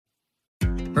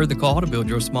Heard the call to build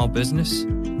your small business?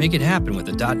 Make it happen with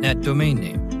a .net domain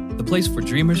name, the place for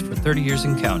dreamers for 30 years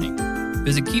and counting.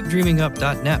 Visit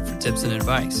keepdreamingup.net for tips and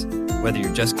advice, whether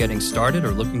you're just getting started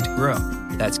or looking to grow.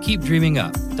 That's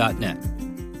keepdreamingup.net.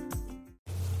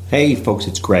 Hey folks,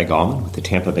 it's Greg Auman with the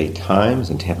Tampa Bay Times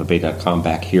and TampaBay.com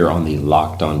back here on the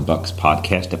Locked On Bucs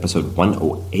podcast, episode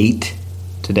 108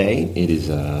 today. It is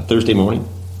Thursday morning,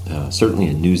 certainly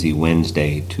a newsy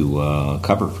Wednesday to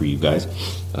cover for you guys.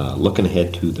 Looking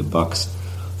ahead to the Bucs'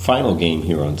 final game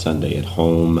here on Sunday at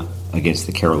home against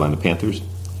the Carolina Panthers.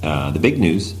 The big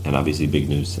news, and obviously big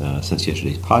news since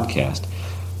yesterday's podcast,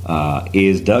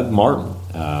 is Doug Martin.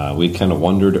 We kind of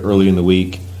wondered early in the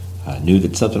week, knew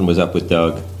that something was up with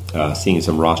Doug. Seeing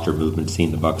some roster movement,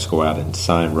 seeing the Bucs go out and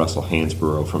sign Russell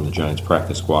Hansborough from the Giants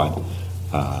practice squad.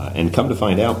 And come to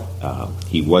find out,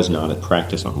 he was not at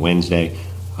practice on Wednesday,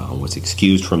 was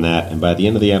excused from that. And by the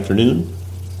end of the afternoon,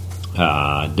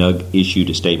 Doug issued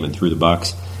a statement through the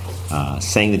Bucs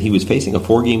saying that he was facing a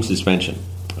 4-game suspension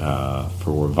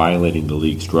for violating the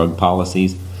league's drug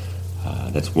policies.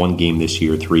 That's 1 game this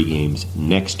year, 3 games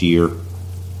next year.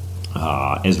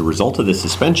 As a result of the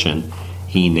suspension,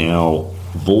 he now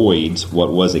voids what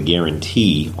was a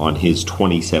guarantee on his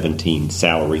 2017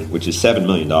 salary, which is $7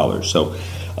 million. So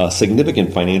a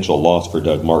significant financial loss for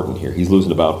Doug Martin here. He's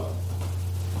losing about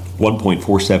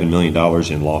 $1.47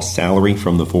 million in lost salary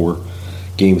from the 4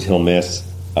 games he'll miss.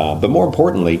 But more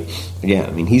importantly, again,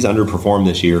 I mean, he's underperformed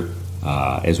this year.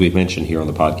 As we've mentioned here on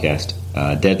the podcast,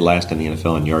 dead last in the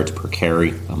NFL in yards per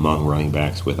carry among running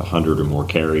backs with 100 or more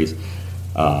carries.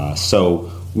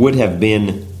 So would have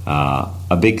been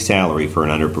a big salary for an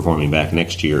underperforming back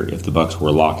next year if the Bucs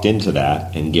were locked into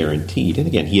that and guaranteed. And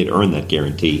again, he had earned that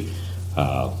guarantee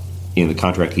in the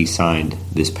contract he signed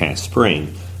this past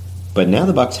spring. But now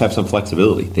the Bucs have some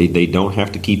flexibility. They don't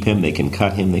have to keep him. They can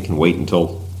cut him. They can wait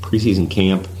until preseason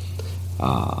camp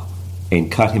and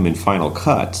cut him in final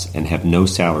cuts and have no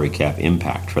salary cap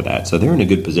impact for that. So they're in a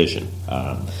good position.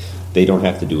 They don't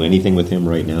have to do anything with him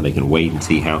right now. They can wait and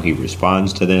see how he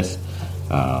responds to this.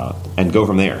 And go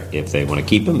from there. If they want to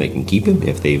keep him, they can keep him.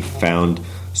 If they've found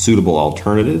suitable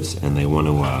alternatives and they want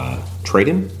to trade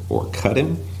him or cut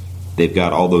him, they've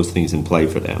got all those things in play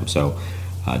for them. So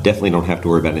definitely don't have to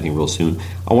worry about anything real soon.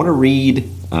 I want to read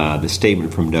the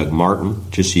statement from Doug Martin,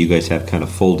 just so you guys have kind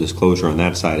of full disclosure on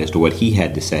that side as to what he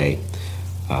had to say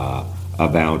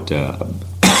about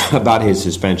his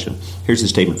suspension. Here's the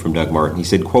statement from Doug Martin. He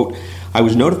said, quote, "I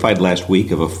was notified last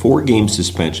week of a 4-game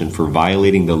suspension for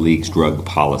violating the league's drug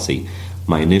policy.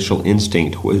 My initial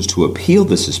instinct was to appeal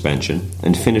the suspension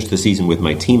and finish the season with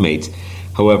my teammates.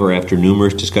 However, after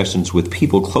numerous discussions with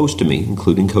people close to me,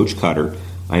 including Coach Cutter,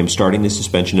 I am starting the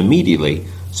suspension immediately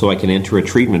so I can enter a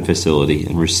treatment facility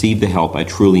and receive the help I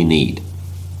truly need.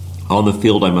 On the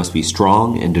field, I must be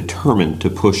strong and determined to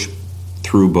push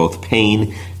through both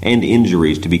pain and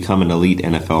injuries to become an elite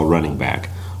NFL running back.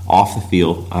 Off the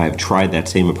field, I have tried that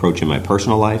same approach in my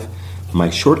personal life. My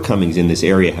shortcomings in this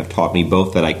area have taught me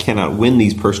both that I cannot win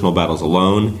these personal battles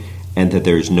alone and that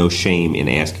there is no shame in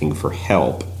asking for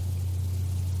help."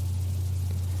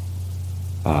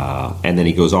 And then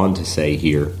he goes on to say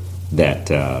here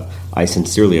that I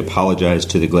sincerely apologize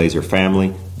to the Glazer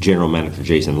family, General Manager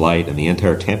Jason Light, and the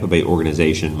entire Tampa Bay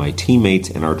organization, my teammates,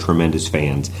 and our tremendous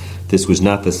fans. This was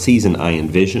not the season I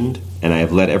envisioned, and I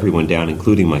have let everyone down,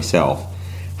 including myself.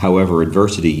 However,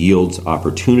 adversity yields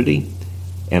opportunity,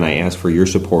 and I ask for your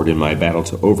support in my battle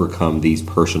to overcome these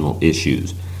personal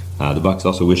issues. The Bucs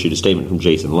also issued a statement from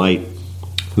Jason Light,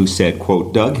 who said,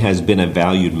 quote, "Doug has been a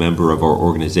valued member of our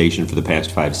organization for the past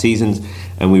 5 seasons,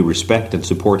 and we respect and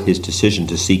support his decision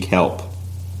to seek help.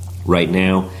 Right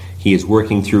now, he is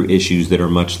working through issues that are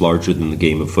much larger than the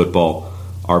game of football.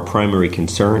 Our primary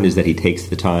concern is that he takes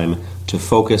the time to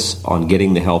focus on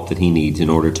getting the help that he needs in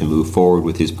order to move forward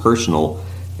with his personal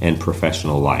and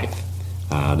professional life."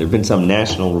 There have been some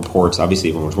national reports.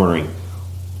 Obviously, everyone was wondering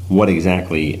what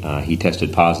exactly he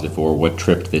tested positive for, what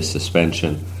tripped this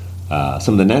suspension.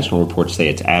 Some of the national reports say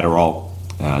it's Adderall.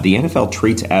 The NFL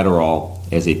treats Adderall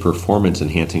as a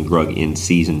performance-enhancing drug in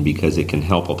season because it can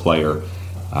help a player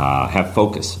have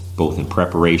focus, both in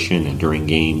preparation and during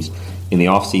games. In the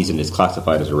off-season, it's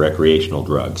classified as a recreational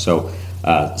drug. So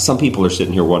some people are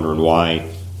sitting here wondering why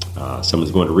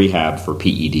someone's going to rehab for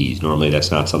PEDs. Normally,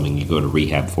 that's not something you go to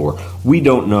rehab for. We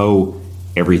don't know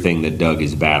everything that Doug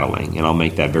is battling, and I'll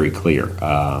make that very clear.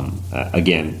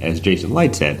 Again, as Jason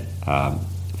Light said,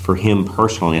 for him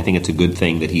personally, I think it's a good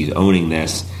thing that he's owning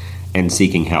this and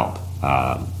seeking help.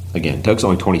 Again, Doug's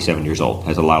only 27 years old,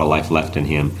 has a lot of life left in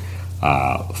him,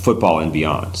 football and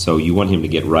beyond. So you want him to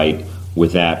get right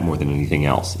with that more than anything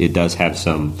else. It does have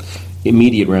some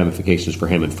immediate ramifications for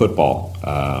him in football.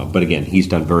 But again, he's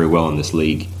done very well in this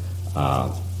league.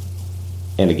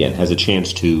 And again, has a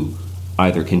chance to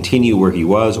either continue where he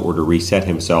was or to reset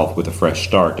himself with a fresh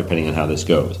start, depending on how this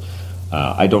goes.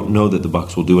 I don't know that the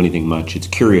Bucs will do anything much. It's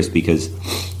curious because,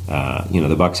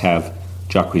 the Bucs have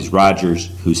Jacquizz Rodgers,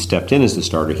 who stepped in as the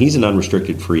starter. He's an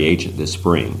unrestricted free agent this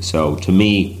spring. So to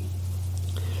me,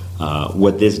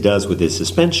 what this does with this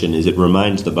suspension is it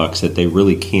reminds the Bucs that they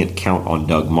really can't count on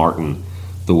Doug Martin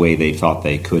the way they thought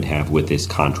they could have with this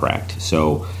contract.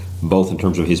 So both in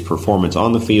terms of his performance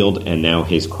on the field and now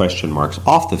his question marks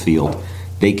off the field,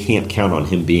 they can't count on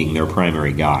him being their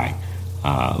primary guy.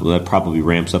 That probably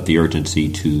ramps up the urgency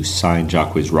to sign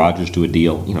Jacquizz Rodgers to a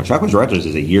deal. Jacquizz Rodgers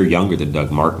is a year younger than Doug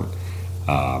Martin.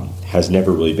 Has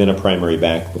never really been a primary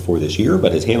back before this year,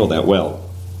 but has handled that well.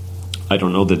 I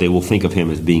don't know that they will think of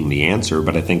him as being the answer,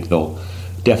 but I think they'll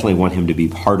definitely want him to be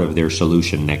part of their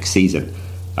solution next season.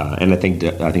 And I think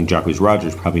Jacquizz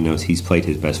Rodgers probably knows he's played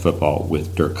his best football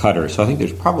with Dirk Cutter. So I think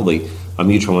there's probably a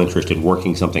mutual interest in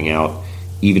working something out,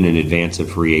 even in advance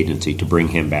of free agency, to bring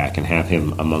him back and have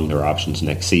him among their options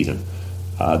next season.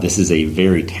 This is a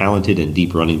very talented and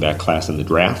deep running back class in the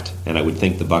draft, and I would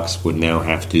think the Bucs would now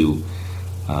have to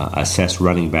assess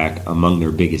running back among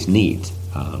their biggest needs.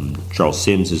 Charles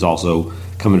Sims is also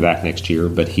coming back next year,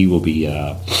 but he will be,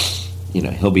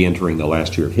 he'll be entering the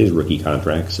last year of his rookie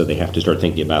contract, so they have to start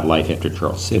thinking about life after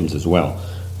Charles Sims as well.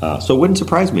 So it wouldn't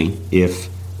surprise me if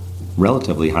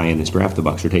relatively high in this draft the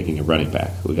Bucs are taking a running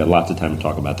back. We've got lots of time to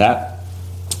talk about that.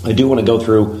 I do want to go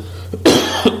through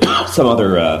some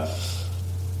other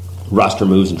roster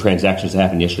moves and transactions that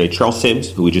happened yesterday. Charles Sims,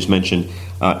 who we just mentioned,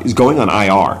 is going on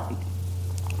IR.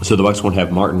 So the Bucs won't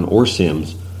have Martin or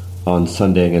Sims on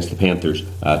Sunday against the Panthers.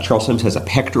 Charles Sims has a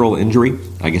pectoral injury.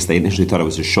 I guess they initially thought it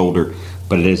was his shoulder,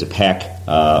 but it is a pec.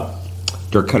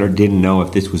 Dirk Cutter didn't know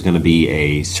if this was going to be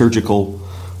a surgical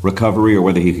recovery or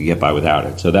whether he could get by without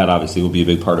it. So that obviously will be a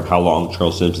big part of how long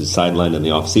Charles Sims is sidelined in the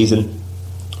offseason.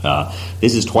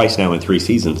 This is twice now in 3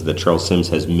 seasons that Charles Sims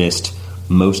has missed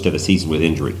most of a season with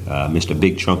injury. Missed a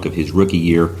big chunk of his rookie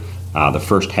year, the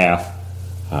first half,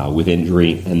 with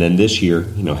injury, and then this year,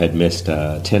 had missed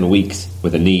 10 weeks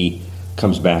with a knee,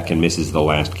 comes back and misses the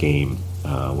last game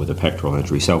with a pectoral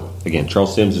injury. So, again,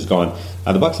 Charles Sims is gone.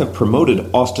 The Bucs have promoted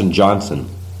Austin Johnson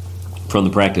from the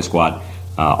practice squad.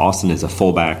 Austin is a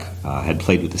fullback, had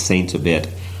played with the Saints a bit,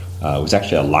 was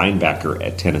actually a linebacker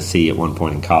at Tennessee at one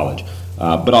point in college.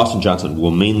 But Austin Johnson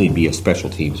will mainly be a special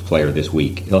teams player this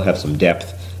week. He'll have some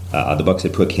depth. The Bucs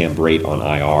had put Cam Brate on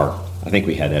IR. I think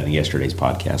we had that in yesterday's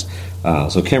podcast.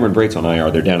 So Cameron Brate's on IR.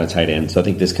 They're down a tight end. So I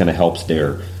think this kind of helps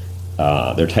their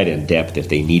tight end depth if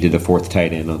they needed a fourth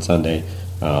tight end on Sunday.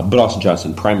 But Austin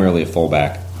Johnson, primarily a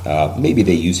fullback. Maybe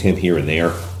they use him here and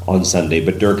there on Sunday.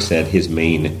 But Dirk said his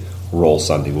main role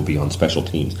Sunday will be on special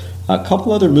teams. A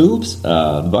couple other moves.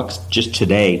 The Bucs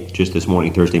just this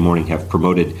morning, Thursday morning, have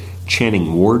promoted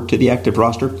Channing Ward to the active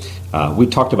roster. We've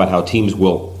talked about how teams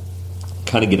will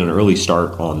kind of get an early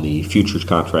start on the futures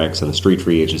contracts and the street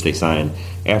free agents they sign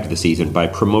after the season by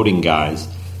promoting guys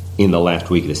in the last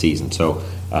week of the season. So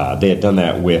they had done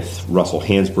that with Russell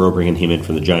Hansbrough, bringing him in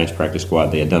from the Giants practice squad.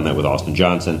 They had done that with Austin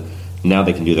Johnson. Now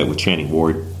they can do that with Channing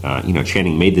Ward.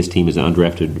 Channing made this team as an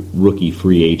undrafted rookie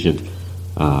free agent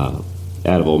out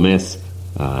of Ole Miss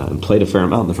and played a fair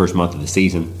amount in the first month of the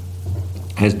season.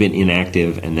 Has been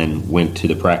inactive and then went to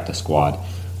the practice squad.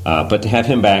 But to have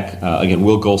him back, again,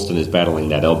 Will Golston is battling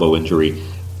that elbow injury.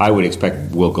 I would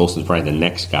expect Will Golston's probably the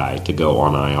next guy to go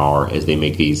on IR as they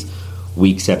make these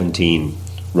Week 17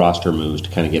 roster moves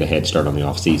to kind of get a head start on the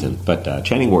offseason. But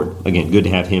Channing Ward, again, good to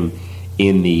have him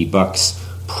in the Bucs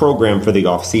program for the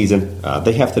offseason.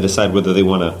 They have to decide whether they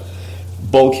want to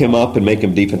bulk him up and make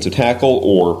him defensive tackle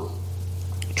or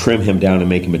trim him down and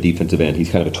make him a defensive end.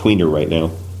 He's kind of a tweener right now.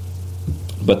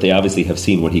 But they obviously have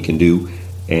seen what he can do.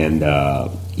 And,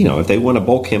 if they want to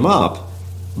bulk him up,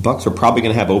 Bucs are probably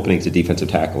going to have openings at defensive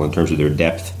tackle in terms of their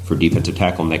depth for defensive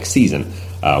tackle next season.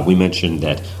 We mentioned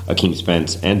that Akeem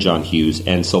Spence and John Hughes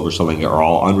and Silver Salinga are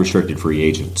all unrestricted free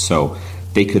agents. So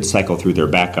they could cycle through their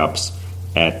backups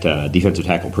at defensive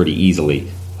tackle pretty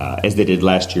easily, as they did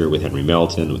last year with Henry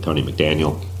Melton, with Tony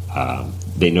McDaniel.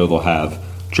 They know they'll have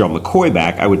Gerald McCoy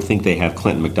back. I would think they have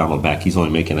Clinton McDonald back. He's only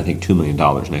making, I think, $2 million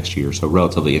next year, so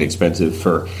relatively inexpensive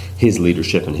for his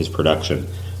leadership and his production.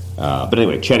 But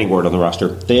anyway, Channing Ward on the roster.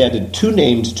 They added 2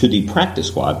 names to the practice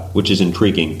squad, which is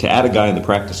intriguing. To add a guy in the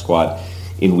practice squad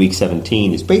in Week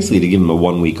 17 is basically to give him a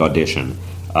 1-week audition.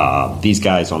 These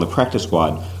guys on the practice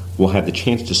squad will have the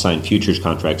chance to sign futures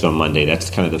contracts on Monday. That's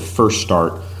kind of the first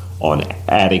start on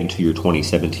adding to your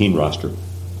 2017 roster.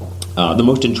 The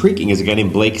most intriguing is a guy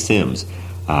named Blake Sims,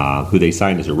 who they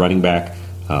signed as a running back.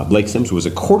 Blake Sims was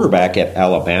a quarterback at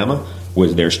Alabama,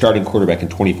 was their starting quarterback in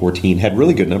 2014, had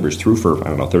really good numbers, threw for,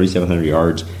 3,700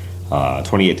 yards,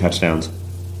 28 touchdowns.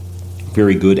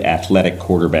 Very good athletic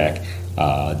quarterback.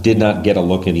 Did not get a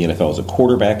look in the NFL as a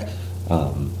quarterback.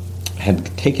 Had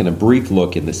taken a brief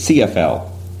look in the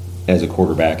CFL as a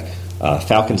quarterback.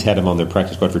 Falcons had him on their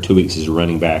practice squad for 2 weeks as a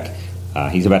running back.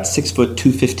 He's about 6 foot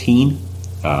 215.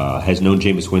 Has known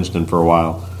Jameis Winston for a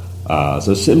while.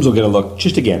 So Sims will get a look,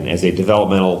 just again, as a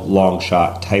developmental long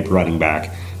shot type running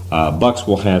back. Bucs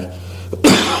will have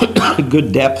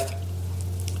good depth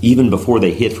even before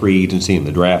they hit free agency in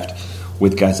the draft,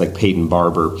 with guys like Peyton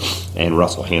Barber and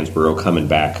Russell Hansborough coming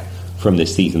back from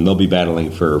this season. They'll be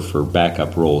battling for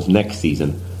backup roles next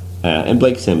season. And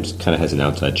Blake Sims kind of has an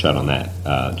outside shot on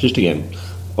that. Just again,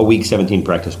 a Week 17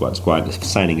 practice squad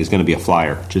signing is going to be a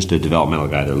flyer, just a developmental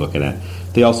guy they're looking at.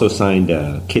 They also signed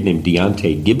a kid named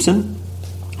Deontay Gibson,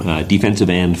 defensive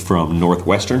end from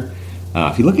Northwestern.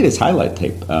 If you look at his highlight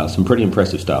tape, some pretty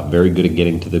impressive stuff. Very good at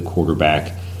getting to the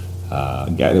quarterback.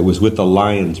 Guy that was with the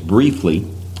Lions briefly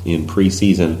in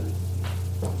preseason,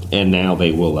 and now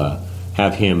they will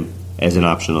have him as an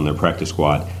option on their practice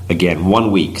squad. Again,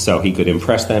 1 week, so he could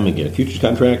impress them and get a futures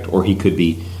contract, or he could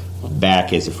be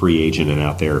back as a free agent and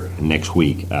out there next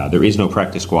week. There is no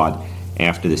practice squad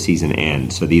after the season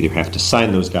ends, so they either have to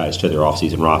sign those guys to their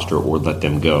offseason roster or let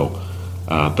them go.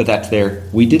 But that's there.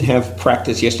 We did have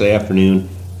practice yesterday afternoon,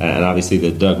 and obviously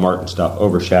the Doug Martin stuff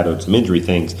overshadowed some injury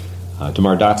things.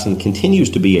 DeMar Dotson continues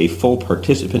to be a full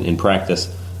participant in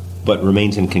practice, but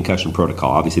remains in concussion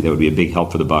protocol. Obviously, that would be a big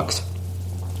help for the Bucs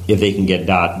if they can get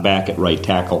Dot back at right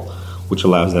tackle, which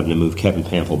allows them to move Kevin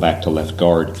Pamphile back to left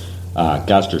guard.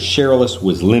 Gosder Sherrillis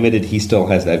was limited. He still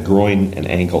has that groin and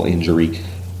ankle injury,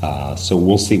 so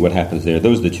we'll see what happens there.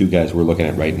 Those are the two guys we're looking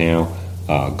at right now.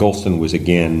 Golston was,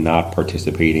 again, not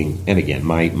participating. And, again,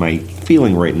 my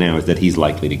feeling right now is that he's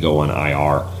likely to go on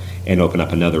IR and open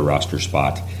up another roster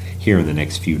spot here in the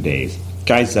next few days.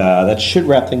 Guys, that should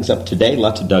wrap things up today.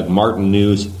 Lots of Doug Martin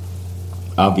news,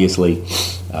 obviously,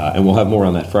 and we'll have more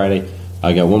on that Friday.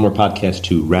 I got one more podcast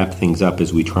to wrap things up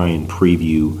as we try and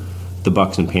preview the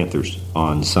Bucs and Panthers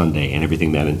on Sunday and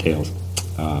everything that entails.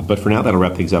 But for now, that'll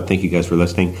wrap things up. Thank you guys for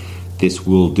listening. This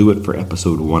will do it for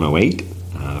episode 108.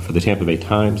 For the Tampa Bay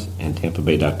Times and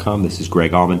TampaBay.com, this is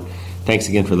Greg Auman. Thanks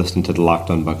again for listening to the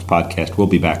Locked On Bucs podcast. We'll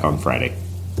be back on Friday.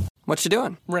 What you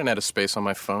doing? Ran out of space on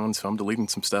my phone, so I'm deleting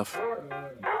some stuff.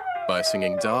 Bye,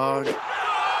 singing dog.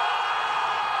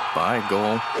 Bye,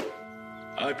 goal.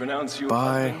 I pronounce you.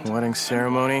 Bye, wedding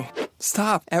ceremony.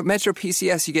 Stop. At Metro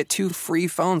PCS, you get 2 free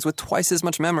phones with twice as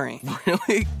much memory.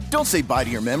 Really? Don't say bye to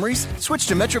your memories. Switch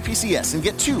to Metro PCS and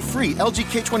get 2 free LG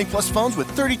K20 Plus phones with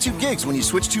 32 gigs when you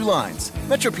switch 2 lines.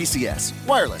 Metro PCS.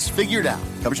 Wireless. Figured out.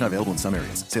 Coverage not available in some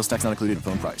areas. Sales tax not included in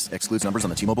phone price. Excludes numbers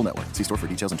on the T-Mobile network. See store for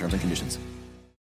details and terms and conditions.